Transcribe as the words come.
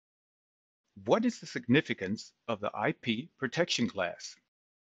What is the significance of the IP protection class?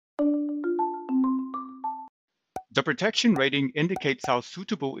 The protection rating indicates how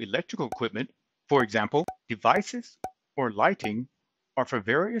suitable electrical equipment, for example, devices or lighting, are for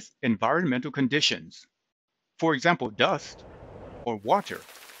various environmental conditions, for example, dust or water,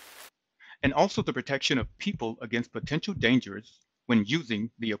 and also the protection of people against potential dangers when using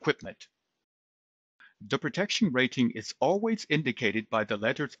the equipment. The protection rating is always indicated by the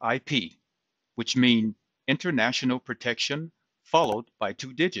letters IP, which mean International Protection, followed by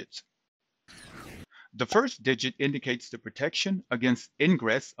two digits. The first digit indicates the protection against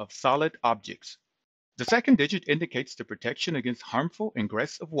ingress of solid objects. The second digit indicates the protection against harmful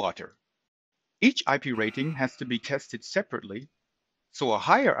ingress of water. Each IP rating has to be tested separately, so a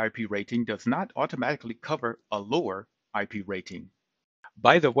higher IP rating does not automatically cover a lower IP rating.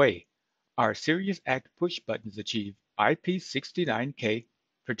 By the way, our Serious Act push buttons achieve IP69K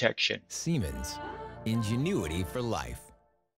protection. Siemens, ingenuity for life.